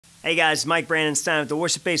Hey guys, Mike Brandenstein with the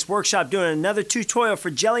Worship Bass Workshop doing another tutorial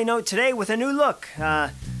for Jellynote today with a new look.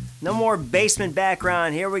 No more basement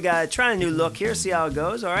background here. We got trying a new look here, see how it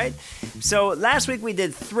goes, all right? So last week we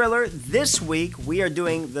did Thriller. This week we are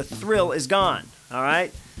doing The Thrill Is Gone, all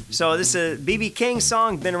right? So this is a B.B. King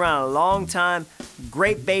song, been around a long time.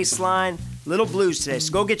 Great bass line, little blues today.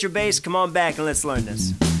 So go get your bass, come on back and let's learn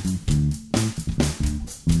this.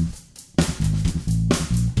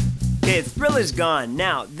 Okay, Thrill Is Gone.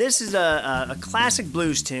 Now, this is a classic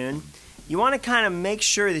blues tune. You want to kind of make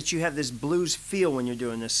sure that you have this blues feel when you're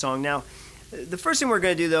doing this song. Now, the first thing we're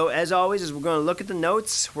going to do, though, as always, is we're going to look at the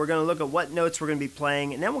notes. We're going to look at what notes we're going to be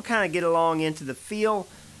playing, and then we'll kind of get along into the feel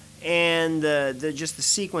and just the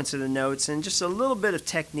sequence of the notes and just a little bit of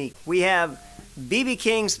technique. We have B.B.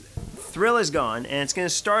 King's Thrill Is Gone, and it's going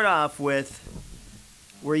to start off with,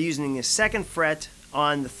 we're using the 2nd fret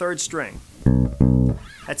on the 3rd string.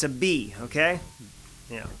 That's a B, okay?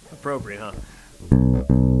 Yeah, appropriate, huh?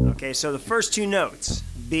 Okay, so the first two notes,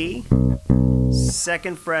 B,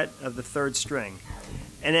 2nd fret of the 3rd string.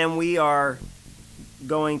 And then we are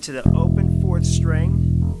going to the open 4th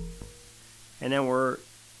string, and then we're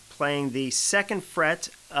playing the 2nd fret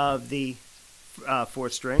of the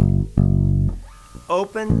 4th string,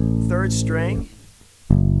 open 3rd string,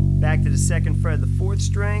 back to the 2nd fret of the 4th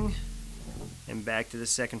string, and back to the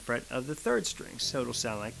 2nd fret of the 3rd string. So it'll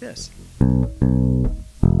sound like this.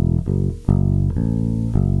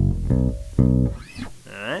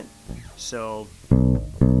 Alright, so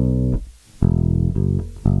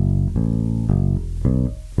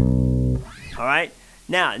alright,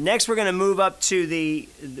 now next we're going to move up to the,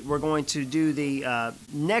 we're going to do the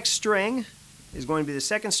next string is going to be the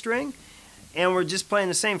 2nd string, and we're just playing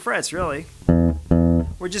the same frets really.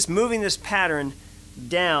 We're just moving this pattern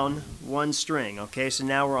down one string, okay? So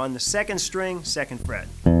now we're on the 2nd string, 2nd fret.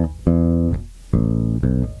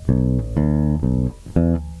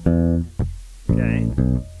 Okay.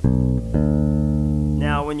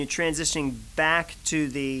 Now when you're transitioning back to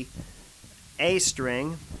the A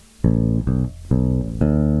string, and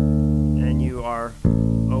you are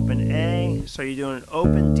open A, so you're doing an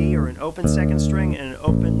open D or an open 2nd string and an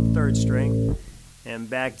open 3rd string, and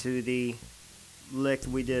back to the lick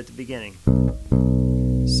we did at the beginning.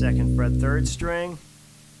 2nd fret, 3rd string.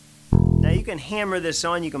 Now you can hammer this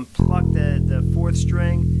on. You can pluck the 4th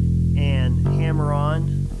string and hammer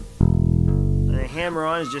on. And a hammer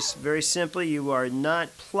on is just very simply, you are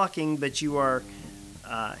not plucking, but you are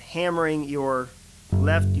hammering your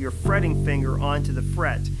fretting finger onto the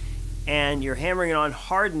fret. And you're hammering it on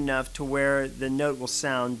hard enough to where the note will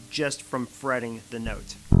sound just from fretting the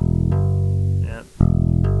note. Yeah.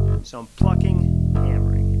 So I'm plucking,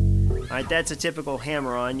 hammering. Alright, that's a typical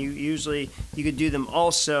hammer-on. You could do them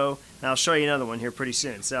also, and I'll show you another one here pretty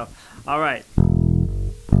soon. So, alright.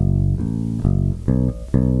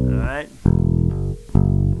 Alright.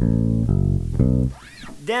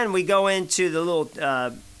 Then we go into the little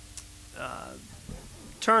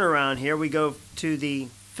turnaround here. We go to the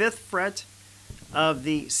 5th fret of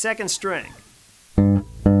the 2nd string. And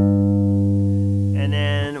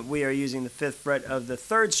then we are using the 5th fret of the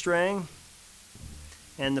 3rd string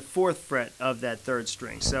and the 4th fret of that 3rd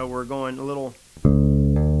string. So we're going a little,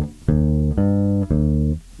 and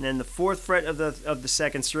then the 4th fret of the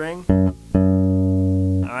 2nd string.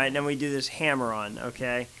 All right, then we do this hammer on,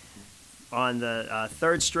 okay, on the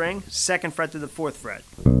 3rd string, 2nd fret to the 4th fret.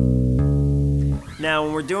 Now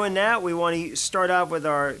when we're doing that, we want to start off with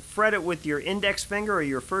our fret it with your index finger or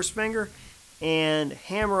your 1st finger, and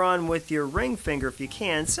hammer on with your ring finger if you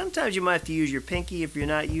can. Sometimes you might have to use your pinky if you're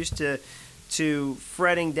not used to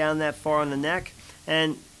fretting down that far on the neck.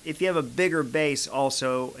 And if you have a bigger bass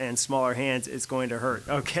also and smaller hands, it's going to hurt.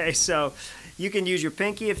 Okay, so you can use your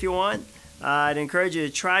pinky if you want. I'd encourage you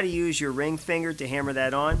to try to use your ring finger to hammer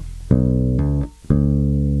that on.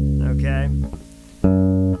 Okay.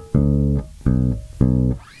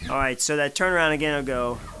 Alright, so that turnaround again will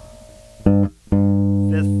go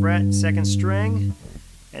 5th fret, 2nd string,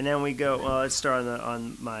 and then we go, well, let's start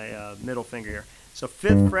on my middle finger here. So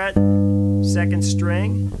 5th fret, 2nd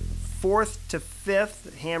string, 4th to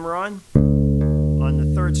 5th, hammer on the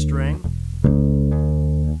 3rd string.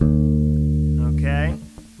 Okay,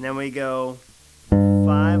 and then we go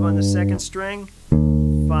 5 on the 2nd string,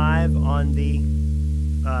 5 on the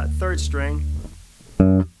 3rd string.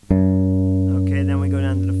 Okay, then we go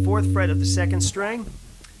down to the 4th fret of the 2nd string,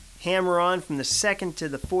 hammer on from the 2nd to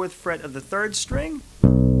the 4th fret of the 3rd string,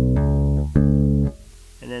 and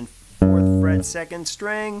then 4th fret 2nd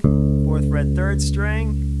string, 4th fret 3rd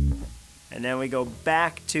string, and then we go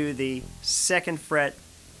back to the 2nd fret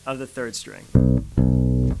of the 3rd string.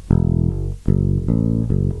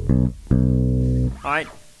 All right,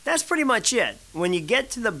 that's pretty much it. When you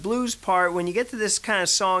get to the blues part, when you get to this kind of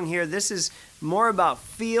song here, this is more about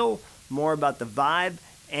feel, more about the vibe,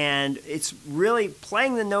 and it's really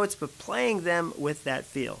playing the notes, but playing them with that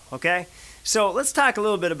feel, okay? So let's talk a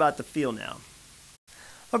little bit about the feel now.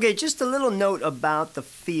 Okay, just a little note about the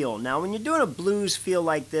feel. Now, when you're doing a blues feel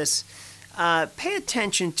like this, pay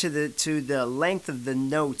attention to the length of the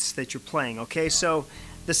notes that you're playing, okay? So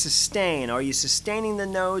the sustain, are you sustaining the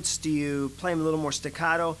notes? Do you play them a little more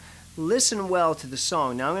staccato? Listen well to the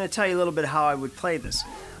song. Now, I'm going to tell you a little bit how I would play this.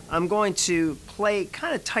 I'm going to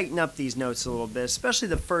kind of tighten up these notes a little bit, especially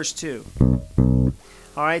the first two.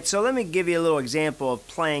 All right, so let me give you a little example of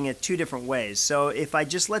playing it two different ways. So if I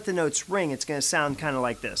just let the notes ring, it's going to sound kind of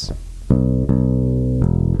like this.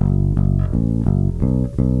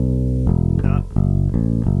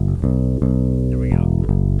 There we go.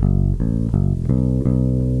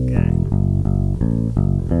 Okay.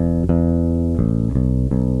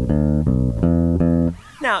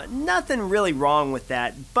 Now, nothing really wrong with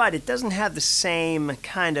that, but it doesn't have the same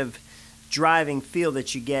kind of driving feel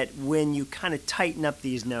that you get when you kind of tighten up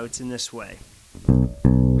these notes in this way.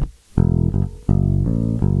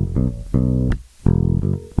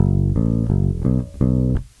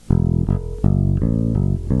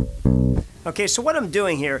 Okay, so what I'm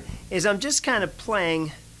doing here is I'm just kind of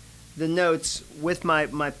playing the notes with my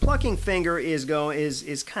plucking finger is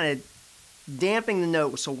kind of damping the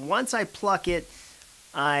note. So once I pluck it,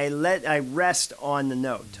 I rest on the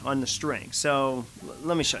note, on the string. So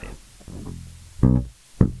let me show you.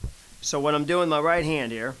 So what I'm doing with my right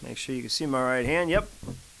hand here, make sure you can see my right hand, yep.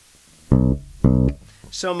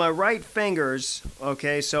 So my right fingers,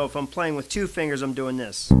 okay, so if I'm playing with two fingers, I'm doing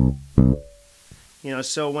this. You know,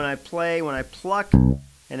 so when I pluck and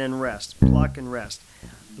then rest, pluck and rest.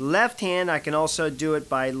 Left hand, I can also do it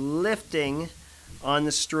by lifting on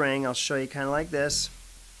the string. I'll show you kind of like this.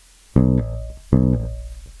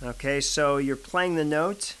 Okay, so you're playing the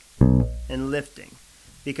note and lifting.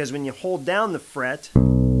 Because when you hold down the fret,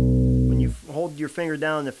 when you hold your finger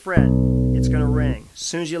down on the fret, it's going to ring. As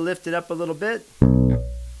soon as you lift it up a little bit,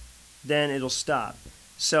 then it'll stop.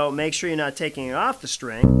 So make sure you're not taking it off the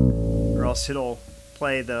string, or else it'll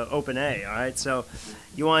play the open A, all right? So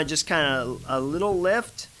you want to just kind of a little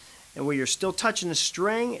lift, and where you're still touching the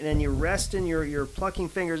string, and then you rest in your plucking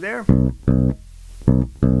fingers there.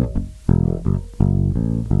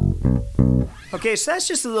 Okay, so that's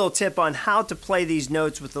just a little tip on how to play these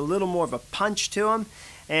notes with a little more of a punch to them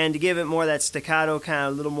and to give it more of that staccato, kind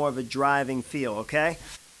of a little more of a driving feel, okay?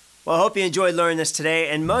 Well, I hope you enjoyed learning this today,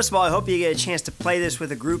 and most of all, I hope you get a chance to play this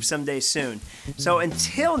with a group someday soon. So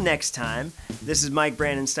until next time, this is Mike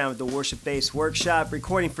Brandenstein with the Worship Bass Workshop,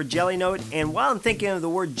 recording for Jellynote, and while I'm thinking of the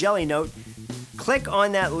word Jellynote, click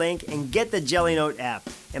on that link and get the Jellynote app.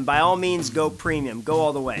 And by all means, go premium. Go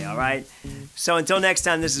all the way, all right? So until next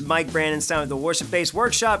time, this is Mike Brandenstein with the Worship Bass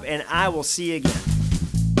Workshop, and I will see you again.